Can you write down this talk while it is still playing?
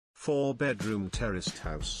4-bedroom terraced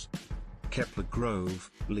house. Kepler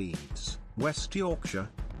Grove, Leeds, West Yorkshire,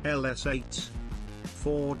 LS8.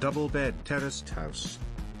 4 double-bed terraced house.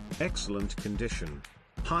 Excellent condition.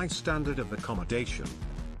 High standard of accommodation.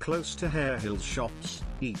 Close to Harehill shops,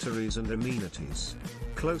 eateries and amenities.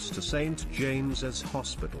 Close to St James's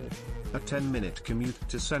Hospital. A 10-minute commute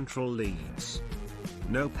to central Leeds.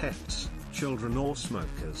 No pets, children or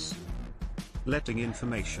smokers. Letting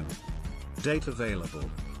information. Date available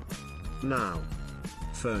now.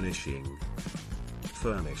 Furnishing.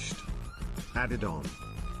 Furnished. Added on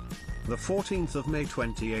the 14th of May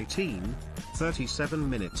 2018, 37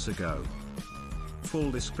 minutes ago.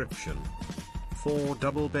 Full description. 4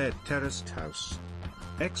 double-bed terraced house.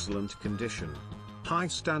 Excellent condition. High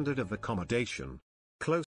standard of accommodation. Close